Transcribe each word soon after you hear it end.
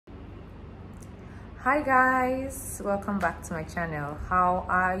Hi guys, welcome back to my channel. How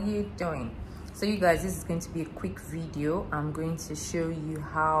are you doing? So you guys, this is going to be a quick video. I'm going to show you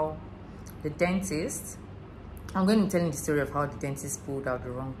how the dentist, I'm going to be telling the story of how the dentist pulled out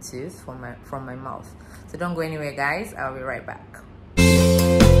the wrong tooth from my mouth. So don't go anywhere guys, I'll be right back.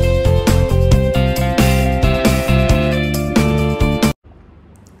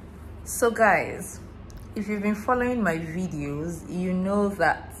 So guys, if you've been following my videos, you know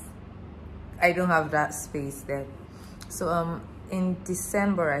that I don't have that space there. So in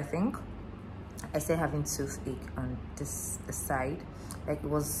December, I think I started having toothache on the side. Like it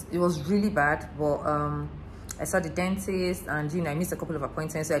was really bad, but I saw the dentist, and I missed a couple of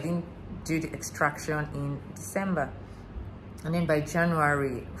appointments, so I didn't do the extraction in December. And then by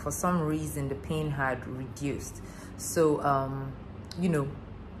January, for some reason, the pain had reduced. So I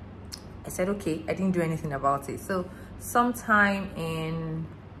said okay, I didn't do anything about it. So sometime in,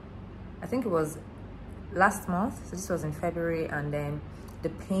 I think it was last month, so this was in February, and then the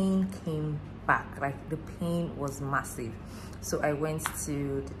pain came back. Like the pain was massive. So I went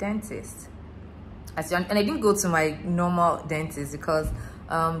to the dentist, and I didn't go to my normal dentist because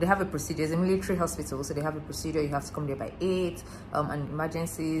they have a procedure. It's a military hospital, so they have a procedure. You have to come there by 8. And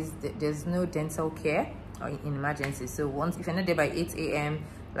emergencies, there's no dental care in emergencies. So if you're not there by 8 a.m.,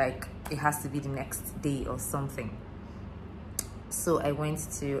 like it has to be the next day or something. So I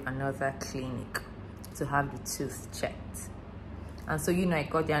went to another clinic to have the tooth checked. And so I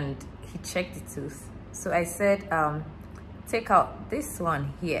got there and he checked the tooth. So I said, take out this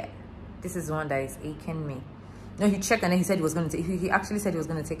one here. This is the one that is aching me. No, he checked and then he said he was going to he actually said he was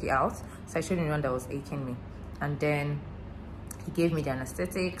going to take it out. So I showed him the one that was aching me. And then he gave me the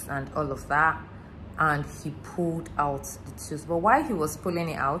anesthetics and all of that. And he pulled out the tooth. But while he was pulling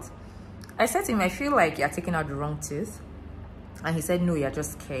it out, I said to him, I feel like you're taking out the wrong tooth. And he said, no, you're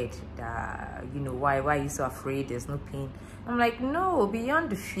just scared. Why are you so afraid? There's no pain. I'm like, no,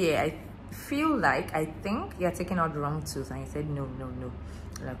 beyond the fear, I think you're taking out the wrong tooth. And he said, no.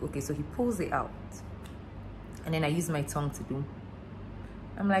 I'm like, okay. So he pulls it out. And then I use my tongue to do.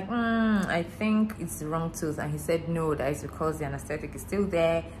 I'm like, I think it's the wrong tooth. And he said, no, that is because the anesthetic is still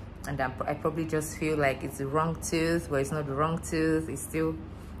there. And I probably just feel like it's the wrong tooth, but it's not the wrong tooth. It's still,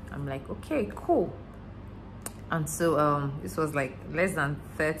 I'm like, okay, cool. And so this was like less than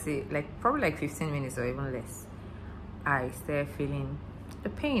 30, like probably like 15 minutes or even less. I started feeling the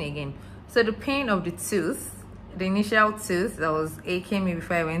pain again. So the pain of the tooth, the initial tooth that was aching me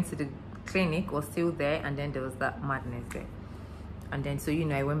before I went to the clinic, was still there, and then there was that madness there. And then so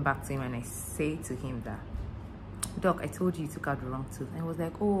I went back to him and I say to him that, Doc, I told you took out the wrong tooth. And he was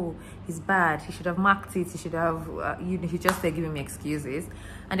like, oh, he's bad, he should have marked it, he should have he just started giving me excuses.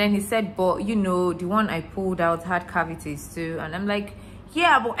 And then he said, but the one I pulled out had cavities too. And I'm like,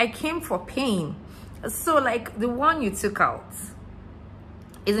 yeah, but I came for pain. So like the one you took out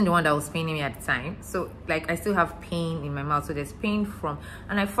isn't the one that was paining me at the time. So like I still have pain in my mouth. So there's pain from,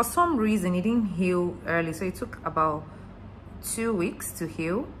 and for some reason it didn't heal early. So it took about 2 weeks to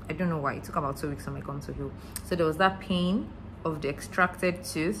heal. I don't know why. It took about 2 weeks for my gum to heal. So there was that pain of the extracted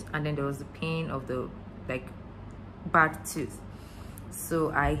tooth, and then there was the pain of the like bad tooth.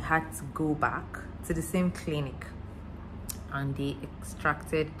 So I had to go back to the same clinic, and they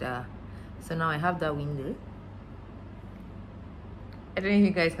extracted so now I have that window. I don't know if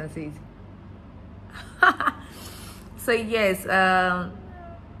you guys can see it. So yes, I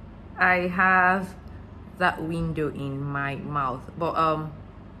have that window in my mouth, but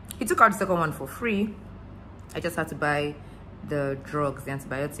he took out the second one for free. I just had to buy the drugs, the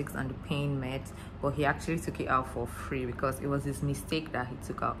antibiotics and the pain meds, but he actually took it out for free because it was his mistake that he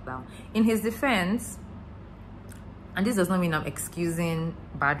took out down. In his defense, and this does not mean I'm excusing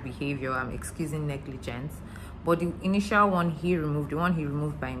bad behavior, I'm excusing negligence, but the initial one he removed, the one he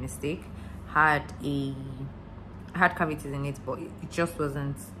removed by mistake, had cavities in it, but it just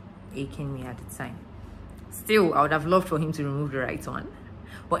wasn't aching me at the time. Still, I would have loved for him to remove the right one.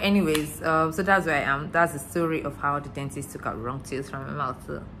 But anyways, so that's where I am. That's the story of how the dentist took out wrong tooth from my mouth.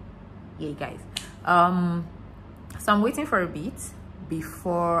 So yeah guys, so I'm waiting for a bit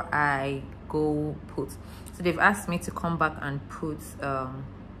before I go put, so they've asked me to come back and put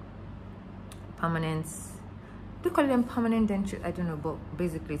permanent, do you call them permanent denture? I don't know, but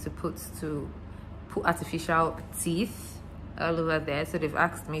basically to put artificial teeth all over there. So they've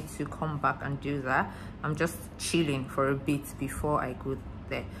asked me to come back and do that. I'm just chilling for a bit before I go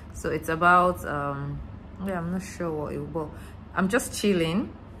there. So it's about yeah, I'm not sure what it will, but I'm just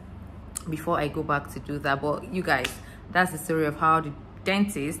chilling before I go back to do that. But you guys, that's the story of how the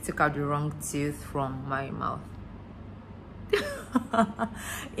dentist took out the wrong tooth from my mouth.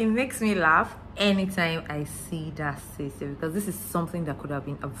 It makes me laugh anytime I see that cyst, because this is something that could have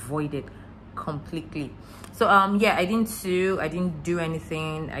been avoided completely. So yeah, I didn't do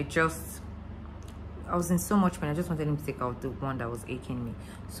anything. I was in so much pain. I just wanted him to take out the one that was aching me.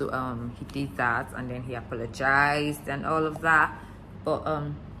 So he did that, and then he apologized and all of that. But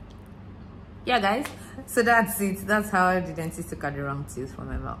yeah guys, so that's it. That's how the dentist took out the wrong tooth from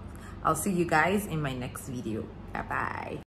my mouth. I'll see you guys in my next video. Bye bye.